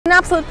An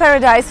absolute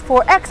paradise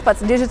for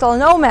expats, digital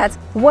nomads.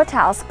 What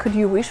else could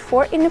you wish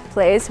for in a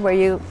place where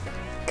you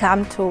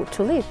come to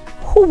live?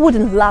 Who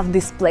wouldn't love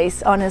this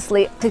place,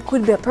 honestly? It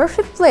could be a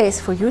perfect place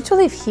for you to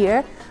live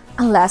here,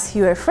 unless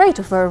you're afraid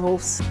of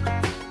werewolves.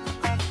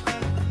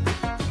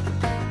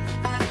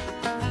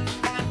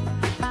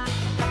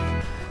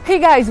 Hey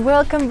guys,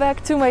 welcome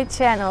back to my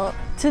channel.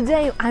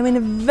 Today I'm in a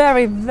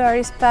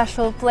very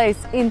special place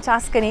in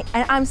Tuscany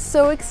and I'm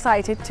so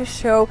excited to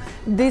show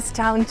this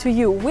town to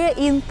you. We're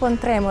in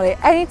Pontremoli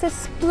and it's a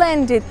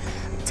splendid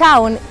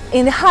town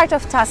in the heart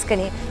of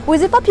Tuscany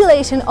with a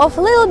population of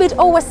a little bit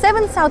over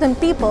 7,000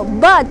 people.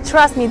 But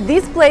trust me,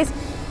 this place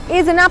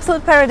is an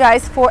absolute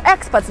paradise for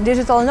expats,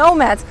 digital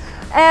nomads,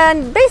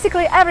 and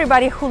basically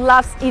everybody who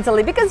loves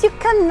Italy, because you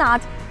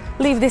cannot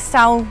leave this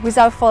town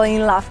without falling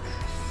in love.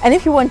 And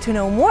if you want to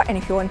know more and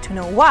if you want to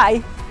know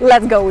why,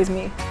 let's go with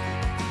me.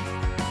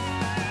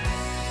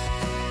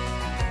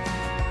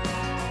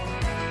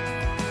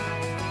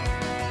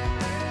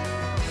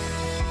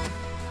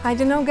 I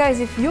don't know guys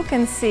if you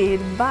can see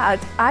it, but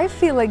I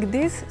feel like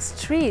these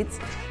streets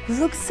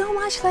look so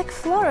much like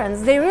Florence.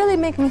 They really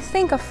make me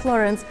think of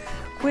Florence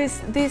with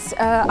this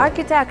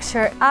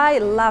architecture. I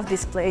love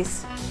this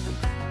place.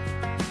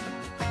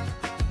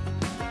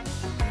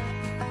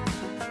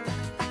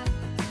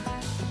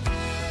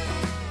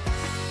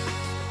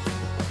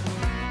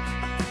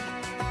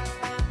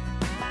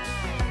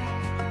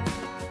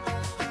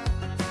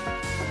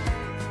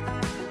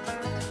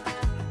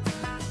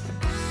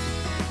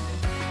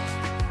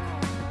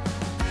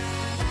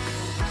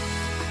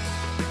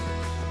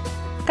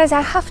 Guys,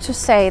 I have to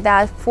say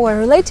that for a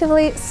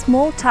relatively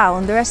small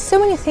town, there are so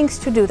many things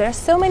to do. There are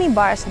so many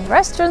bars and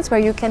restaurants where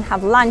you can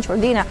have lunch or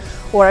dinner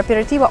or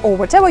aperitivo or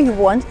whatever you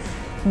want.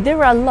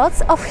 There are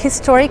lots of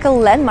historical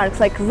landmarks,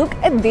 like look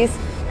at this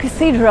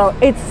cathedral,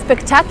 it's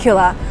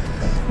spectacular.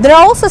 There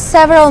are also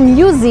several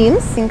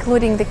museums,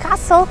 including the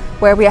castle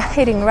where we are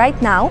heading right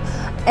now.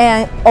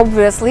 And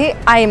obviously,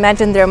 I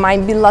imagine there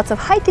might be lots of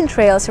hiking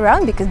trails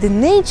around because the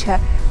nature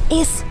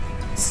is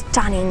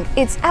stunning.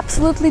 It's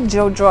absolutely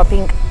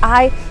jaw-dropping,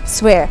 I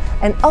swear.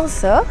 And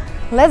also,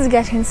 let's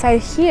get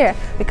inside here,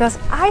 because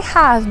I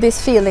have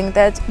this feeling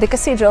that the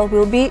cathedral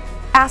will be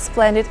as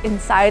splendid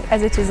inside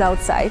as it is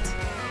outside.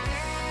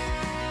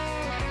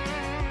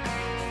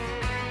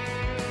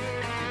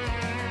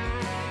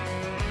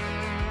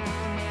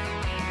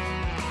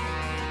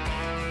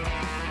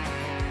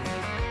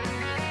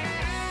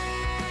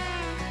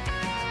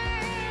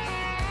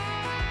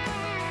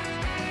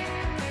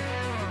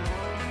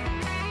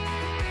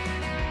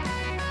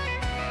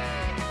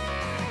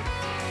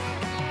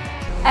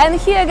 And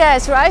here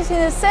guys, right in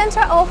the center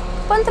of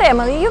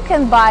Pontremoli, you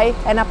can buy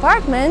an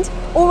apartment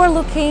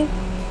overlooking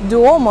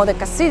Duomo, the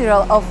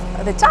cathedral of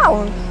the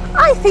town.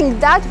 I think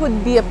that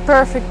would be a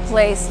perfect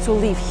place to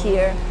live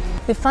here.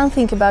 The fun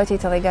thing about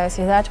Italy, guys,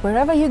 is that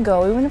wherever you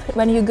go, even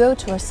when you go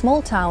to a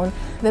small town,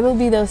 there will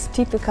be those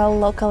typical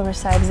local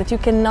recipes that you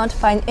cannot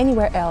find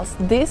anywhere else.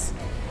 This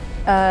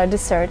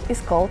dessert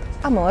is called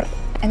amor,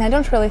 and I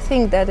don't really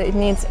think that it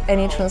needs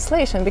any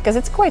translation because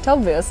it's quite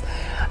obvious.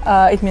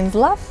 It means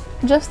love,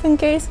 just in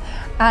case,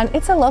 and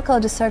it's a local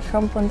dessert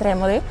from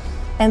Pontremoli,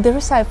 and the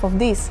recipe of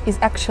this is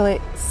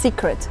actually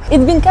secret.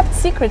 It's been kept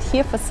secret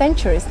here for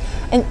centuries,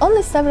 and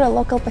only several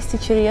local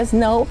pasticcerias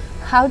know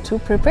how to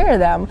prepare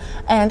them,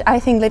 and I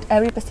think that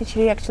every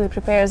pasticceria actually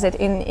prepares it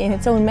in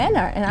its own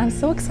manner, and I'm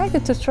so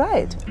excited to try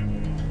it.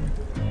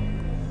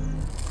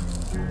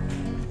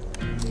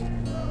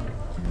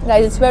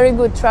 Guys, it's very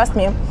good, trust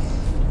me.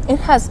 It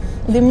has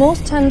the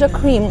most tender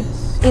cream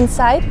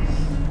inside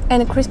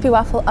and a crispy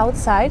waffle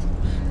outside,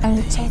 and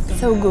it tastes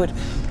so good.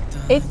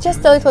 It's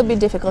just a little bit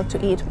difficult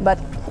to eat, but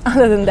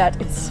other than that,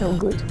 it's so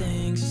good.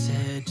 Things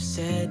you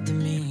said to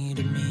me,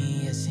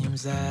 it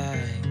seems like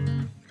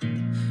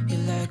you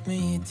like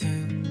me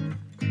too.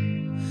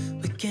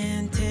 We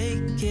can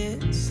take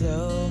it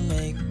slow,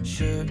 make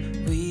sure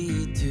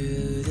we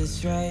do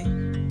this right.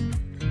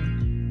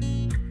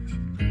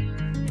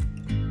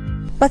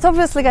 But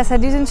obviously, guys, I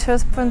didn't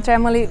choose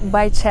Pontremoli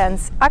by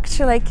chance.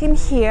 Actually, I came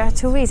here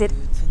to visit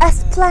a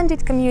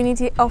splendid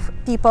community of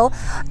people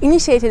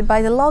initiated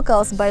by the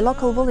locals, by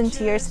local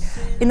volunteers,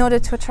 in order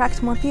to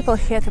attract more people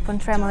here to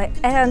Pontremoli.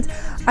 And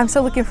I'm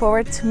so looking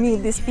forward to meet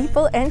these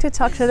people and to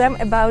talk to them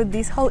about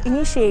this whole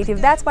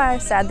initiative. That's why I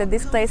said that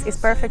this place is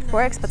perfect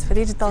for expats, for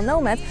digital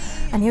nomads,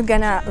 and you're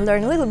gonna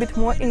learn a little bit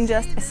more in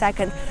just a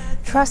second.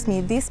 Trust me,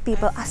 these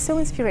people are so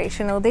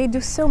inspirational. They do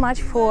so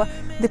much for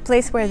the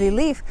place where they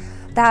live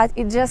that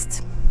it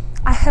just,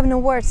 I have no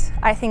words.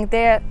 I think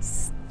they're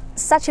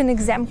such an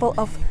example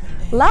of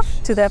love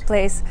to their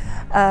place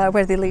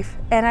where they live,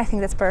 and I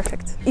think that's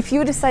perfect. If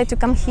you decide to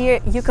come here,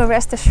 you can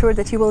rest assured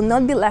that you will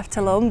not be left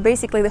alone.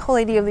 Basically, the whole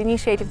idea of the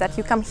initiative that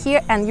you come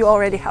here and you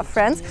already have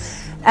friends,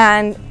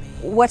 and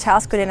what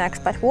else could an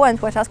expat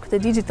want? What else could a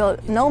digital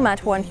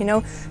nomad want? You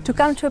know, to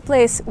come to a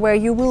place where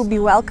you will be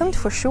welcomed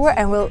for sure,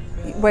 and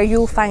where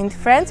you'll find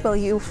friends, where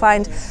you'll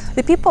find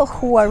the people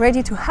who are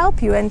ready to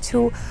help you and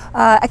to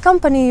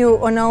accompany you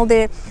on all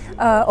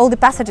the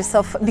passages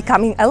of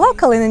becoming a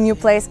local in a new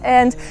place.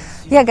 And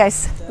yeah,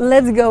 guys,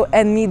 let's go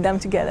and meet them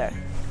together.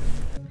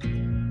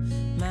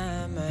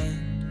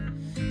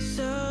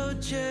 So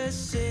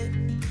just sit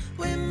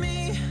with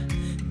me,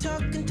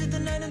 talking to the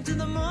night until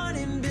the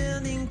morning,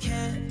 building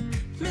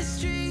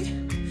chemistry.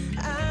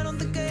 I don't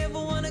think I ever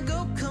wanna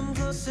go, come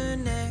closer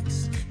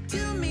next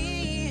to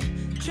me,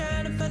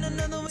 trying to find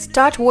another way.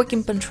 Start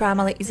Working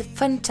Pontremoli is a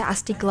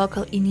fantastic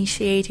local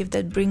initiative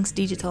that brings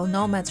digital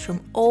nomads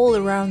from all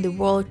around the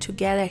world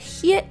together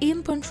here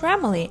in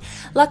Pontremoli.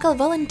 Local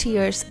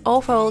volunteers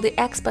offer all the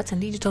expats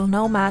and digital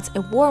nomads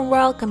a warm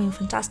welcoming,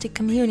 fantastic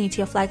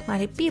community of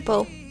like-minded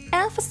people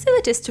and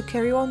facilities to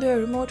carry on their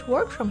remote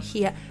work from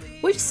here,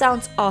 which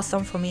sounds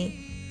awesome for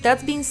me.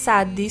 That being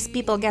said, these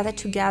people gather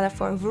together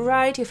for a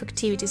variety of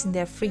activities in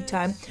their free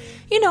time,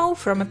 you know,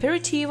 from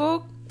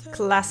aperitivo,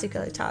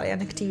 classical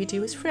Italian activity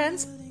with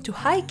friends, to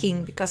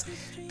hiking, because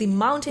the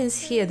mountains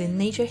here, the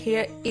nature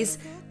here is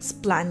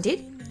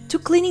splendid, to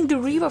cleaning the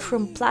river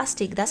from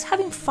plastic, thus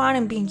having fun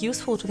and being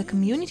useful to the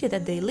community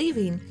that they live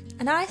in.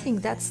 And I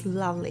think that's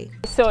lovely.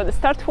 So the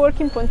Start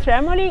Working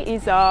Pontremoli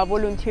is a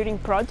volunteering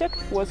project.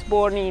 It was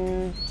born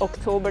in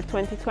October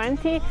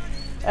 2020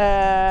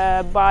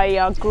 by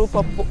a group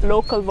of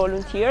local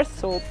volunteers,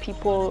 so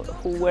people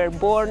who were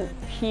born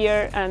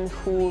here and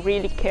who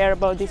really care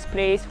about this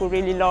place, who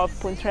really love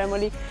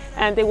Pontremoli,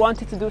 and they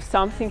wanted to do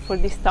something for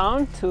this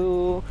town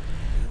to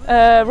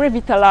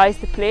revitalize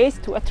the place,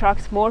 to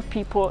attract more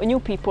people, new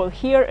people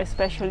here,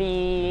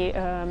 especially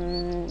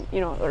you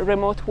know,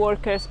 remote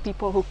workers,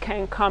 people who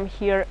can come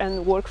here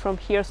and work from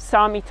here,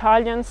 some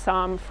Italians,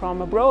 some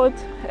from abroad.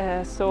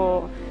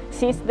 So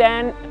since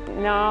then,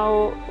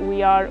 now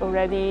we are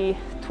already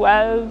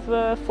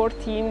 12,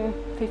 14,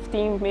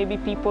 15 maybe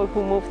people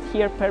who moved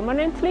here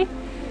permanently.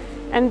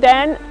 And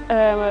then,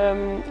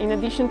 in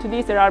addition to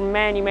this, there are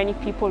many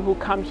people who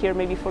come here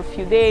maybe for a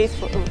few days,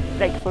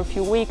 for a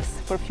few weeks,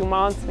 for a few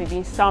months, maybe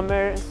in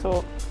summer.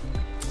 So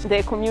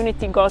the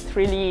community got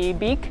really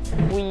big.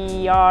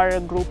 We are a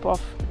group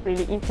of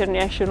really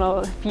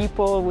international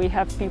people. We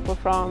have people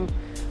from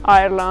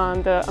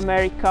Ireland,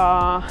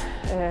 America,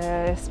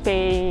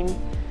 Spain,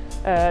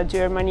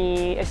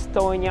 Germany,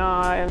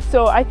 Estonia.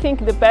 So I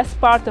think the best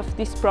part of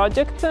this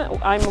project,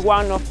 I'm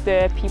one of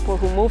the people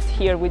who moved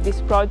here with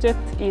this project,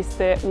 is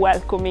the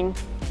welcoming.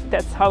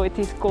 That's how it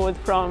is called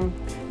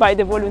by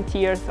the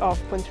volunteers of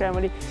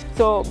Pontremoli.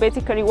 So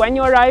basically, when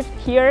you arrive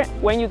here,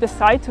 when you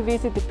decide to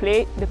visit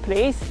the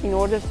place in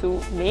order to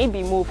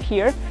maybe move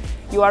here,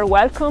 you are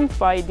welcomed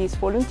by these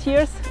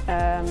volunteers,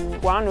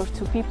 one or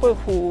two people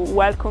who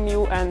welcome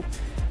you and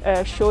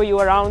show you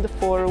around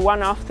for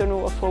one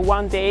afternoon or for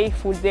one day,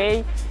 full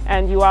day,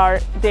 and you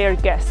are their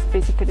guest.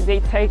 Basically, they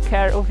take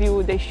care of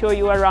you, they show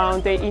you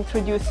around, they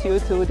introduce you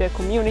to the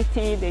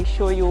community, they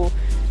show you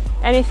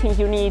anything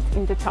you need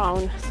in the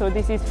town. So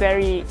this is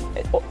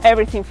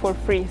everything for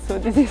free. So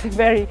this is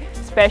very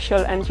special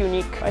and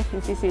unique. I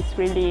think this is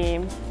really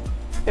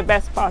the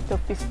best part of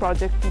this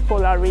project.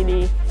 People are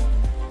really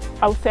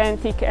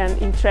authentic and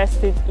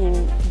interested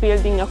in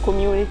building a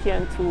community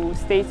and to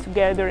stay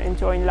together,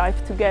 enjoying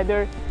life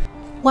together.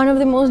 One of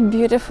the most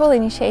beautiful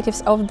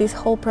initiatives of this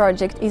whole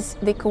project is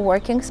the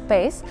co-working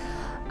space.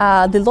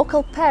 The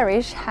local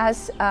parish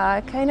has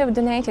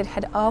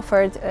had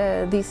offered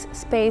this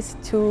space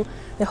to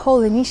the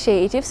whole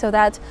initiative, so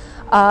that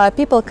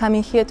people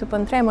coming here to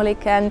Pontremoli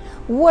can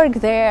work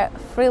there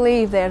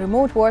freely, if they're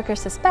remote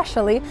workers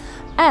especially,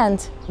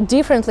 and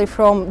differently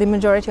from the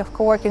majority of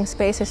co-working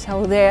spaces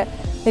out there,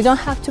 they don't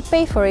have to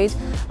pay for it.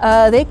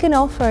 They can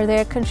offer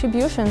their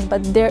contributions,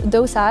 but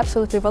those are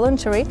absolutely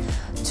voluntary,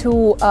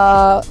 to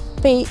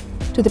pay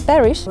to the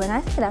parish, and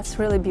I think that's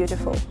really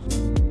beautiful.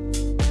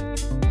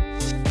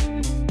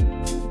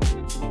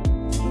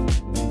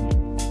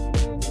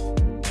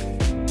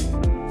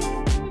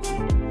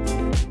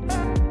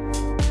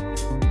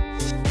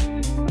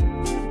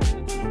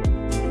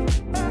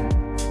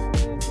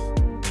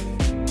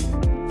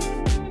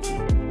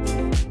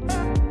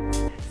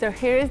 So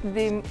here is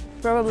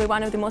probably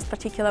one of the most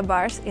particular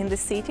bars in the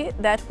city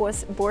that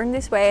was born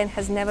this way and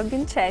has never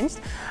been changed.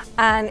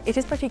 And it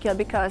is particular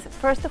because,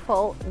 first of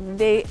all,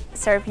 they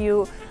serve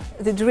you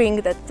the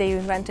drink that they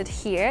invented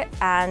here,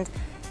 and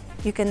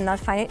you cannot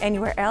find it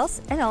anywhere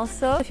else. And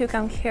also, if you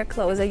come here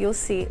closer, you'll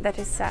see that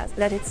it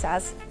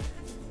says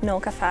no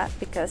café,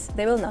 because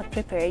they will not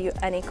prepare you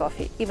any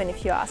coffee, even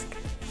if you ask.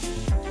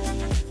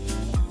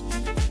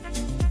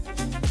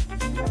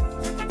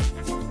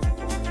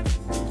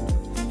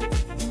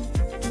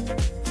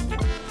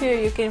 Here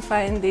you can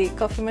find the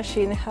coffee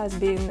machine has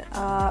been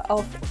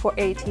off for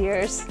 8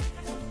 years.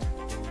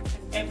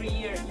 Every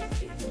year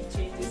it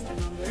changes the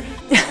number.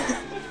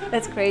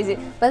 That's crazy,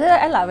 but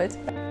I love it.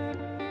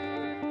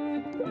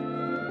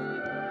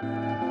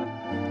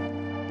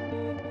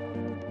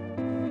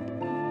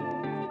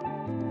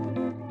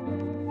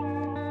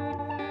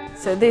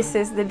 So this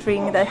is the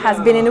drink that has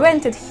been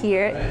invented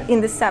here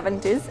in the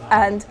 70s,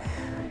 and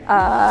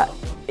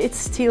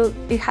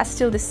it has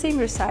still the same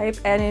recipe,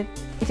 and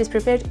it is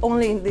prepared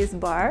only in this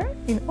bar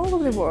in all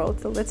over the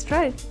world. So let's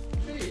try it.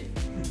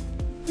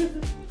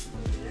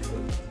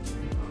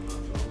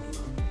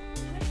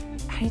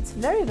 It's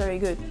very, very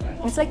good.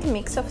 It's like a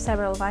mix of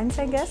several wines,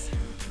 I guess,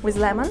 with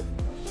lemon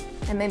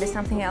and maybe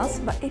something else,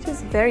 but it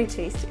is very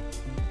tasty.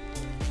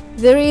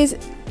 There is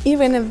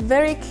even a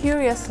very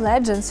curious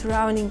legend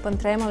surrounding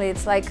Pontremoli.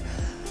 It's like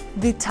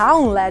the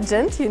town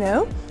legend, you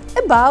know,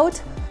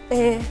 about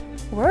a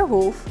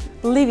werewolf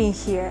living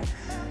here.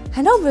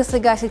 And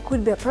obviously, guys, it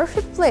could be a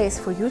perfect place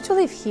for you to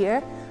live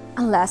here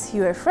unless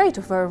you're afraid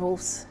of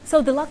werewolves.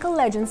 So the local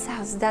legend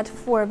says that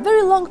for a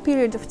very long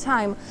period of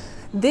time,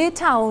 the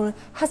town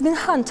has been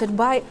hunted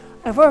by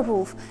a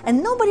werewolf,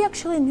 and nobody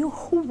actually knew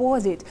who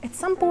was it. At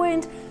some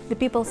point, the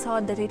people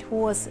thought that it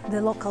was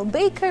the local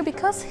baker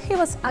because he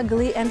was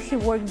ugly and he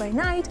worked by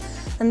night.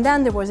 And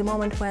then there was a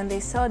moment when they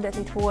thought that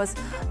it was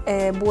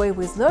a boy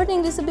with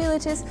learning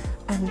disabilities,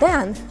 and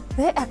then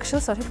they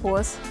actually thought it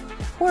was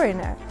a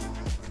foreigner.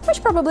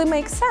 Which probably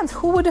makes sense,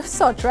 who would have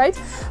thought, right?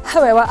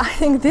 However, I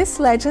think this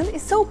legend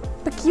is so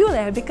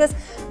peculiar because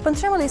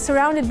Pontremoli is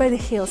surrounded by the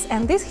hills,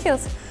 and these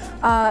hills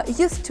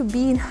used to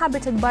be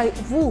inhabited by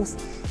wolves.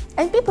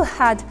 And people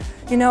had,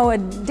 you know, a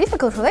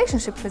difficult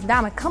relationship with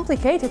them, a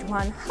complicated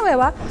one.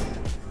 However,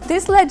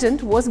 this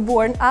legend was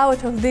born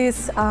out of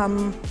this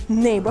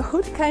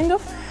neighborhood, kind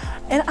of,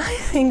 and I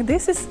think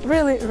this is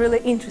really, really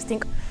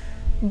interesting.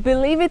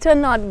 Believe it or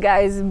not,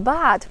 guys,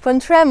 but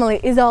Pontremoli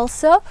is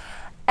also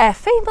a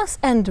famous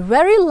and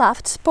very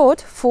loved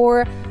spot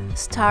for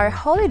star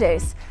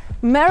holidays.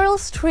 Meryl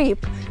Streep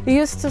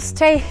used to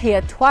stay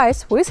here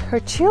twice with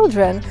her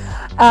children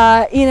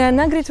in an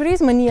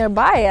agriturismo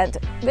nearby, and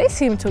they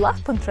seem to love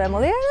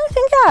Pontremoli, and I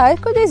think, yeah,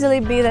 it could easily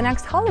be the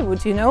next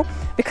Hollywood, you know,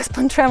 because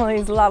Pontremoli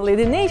is lovely,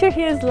 the nature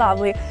here is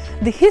lovely,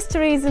 the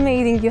history is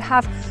amazing, you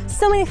have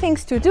so many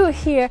things to do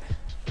here.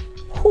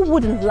 Who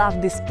wouldn't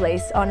love this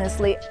place,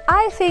 honestly?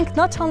 I think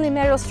not only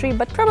Meryl Streep,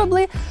 but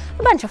probably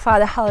a bunch of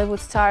other Hollywood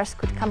stars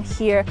could come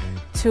here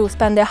to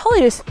spend their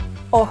holidays,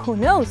 or who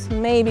knows,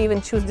 maybe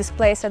even choose this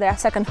place as their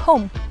second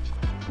home.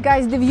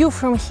 Guys, the view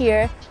from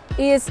here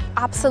is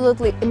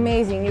absolutely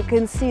amazing. You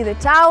can see the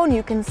town,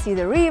 you can see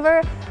the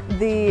river,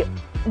 the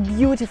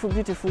beautiful,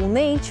 beautiful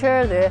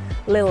nature, the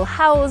little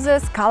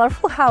houses,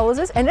 colorful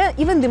houses, and then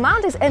even the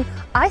mountains. And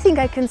I think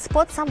I can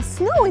spot some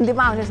snow in the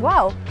mountains.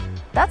 Wow,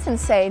 that's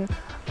insane,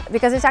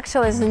 because it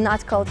actually is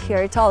not cold here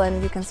at all,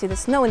 and you can see the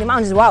snow in the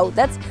mountains. Wow,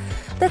 that's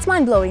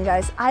mind-blowing,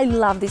 guys. I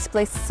love this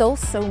place so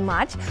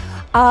much.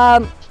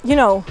 You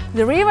know,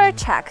 the river,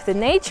 check, the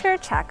nature,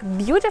 check,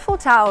 beautiful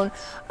town,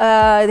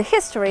 the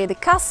history, the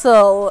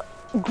castle,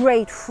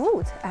 great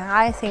food, and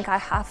I think I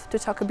have to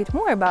talk a bit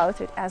more about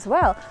it as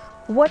well.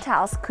 What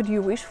else could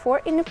you wish for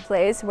in a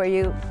place where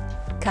you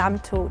come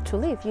to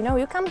live? You know,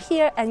 you come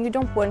here and you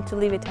don't want to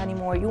leave it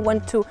anymore. You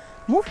want to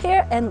move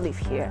here and live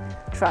here,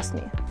 trust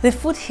me. The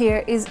food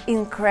here is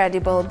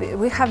incredible.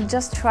 We have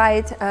just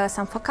tried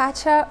some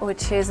focaccia,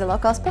 which is a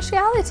local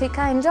speciality,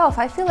 kind of.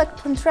 I feel like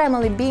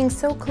Pontremoli, being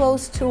so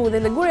close to the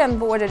Ligurian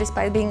border,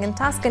 despite being in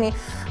Tuscany,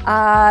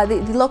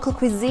 the local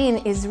cuisine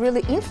is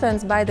really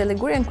influenced by the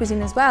Ligurian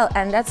cuisine as well,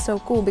 and that's so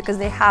cool because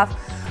they have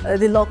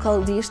the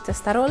local dish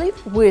testaroli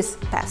with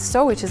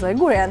pesto, which is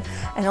Ligurian,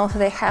 and also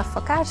they have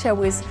focaccia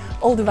with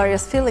all the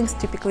various fillings,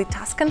 typically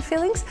Tuscan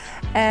fillings,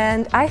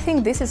 and I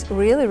think this is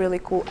really, really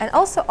cool. And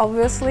also,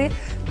 obviously,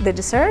 the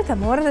dessert,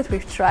 amore, that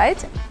we've tried,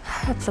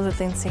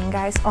 absolutely insane,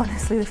 guys.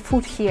 Honestly, the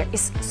food here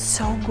is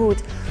so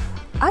good.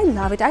 I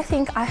love it. I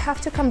think I have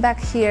to come back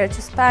here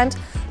to spend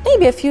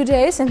maybe a few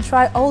days and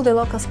try all the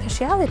local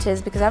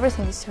specialities because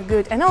everything is so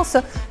good, and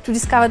also to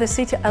discover the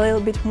city a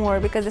little bit more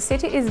because the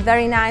city is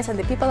very nice and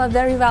the people are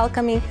very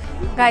welcoming.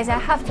 Guys, I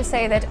have to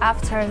say that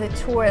after the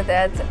tour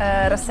that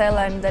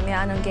Rossella and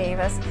Damiano gave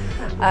us,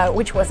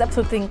 which was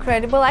absolutely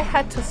incredible, I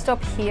had to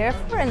stop here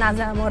for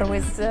another amore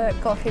with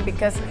coffee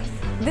because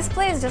this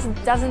place just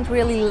doesn't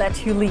really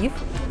let you leave,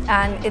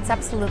 and it's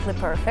absolutely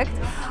perfect.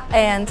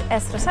 And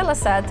as Rossella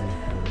said,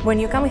 when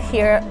you come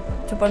here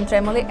to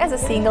Pontremoli as a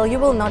single, you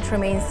will not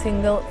remain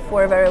single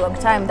for a very long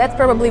time. That's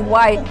probably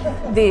why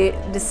the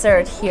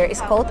dessert here is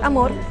called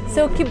amor.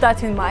 So keep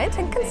that in mind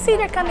and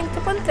consider coming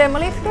to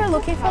Pontremoli if you're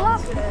looking for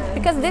love,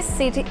 because this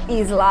city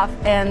is love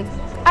and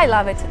I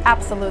love it,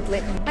 absolutely.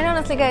 And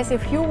honestly, guys,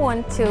 if you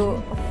want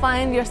to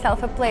find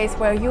yourself a place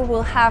where you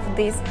will have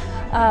this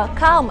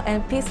calm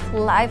and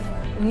peaceful life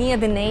near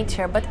the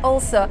nature, but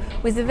also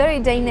with a very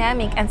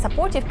dynamic and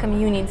supportive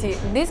community,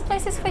 this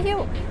place is for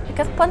you,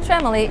 because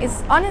Pontremoli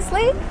is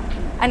honestly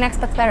an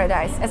expat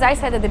paradise. As I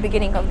said at the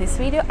beginning of this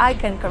video, I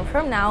can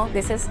confirm now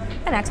this is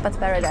an expat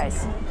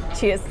paradise.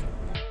 Cheers!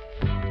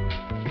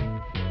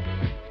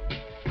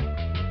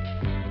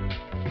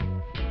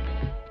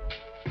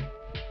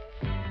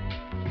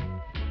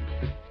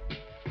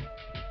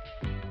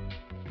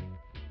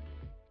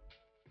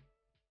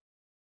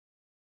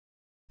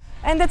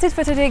 And that's it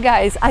for today,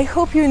 guys. I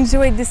hope you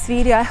enjoyed this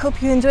video. I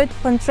hope you enjoyed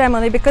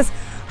Pontremoli, because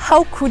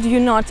how could you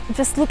not?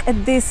 Just look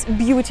at this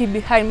beauty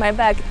behind my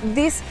back.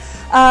 This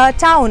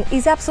town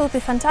is absolutely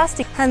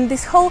fantastic, and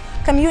this whole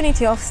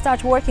community of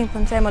Start Working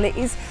Pontremoli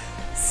is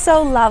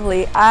so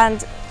lovely.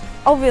 And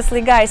obviously,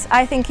 guys,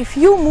 I think if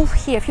you move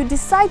here, if you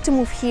decide to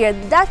move here,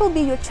 that will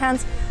be your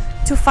chance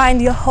to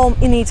find your home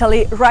in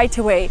Italy right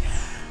away.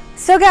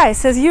 So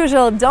guys, as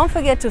usual, don't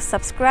forget to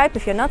subscribe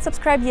if you're not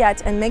subscribed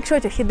yet, and make sure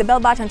to hit the bell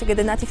button to get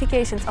the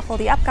notifications of all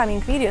the upcoming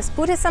videos.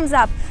 Put a thumbs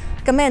up,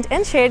 comment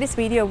and share this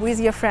video with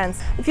your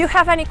friends. If you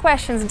have any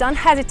questions, don't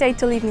hesitate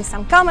to leave me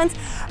some comments,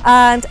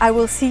 and I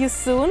will see you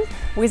soon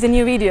with a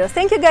new video.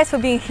 Thank you guys for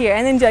being here,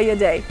 and enjoy your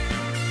day.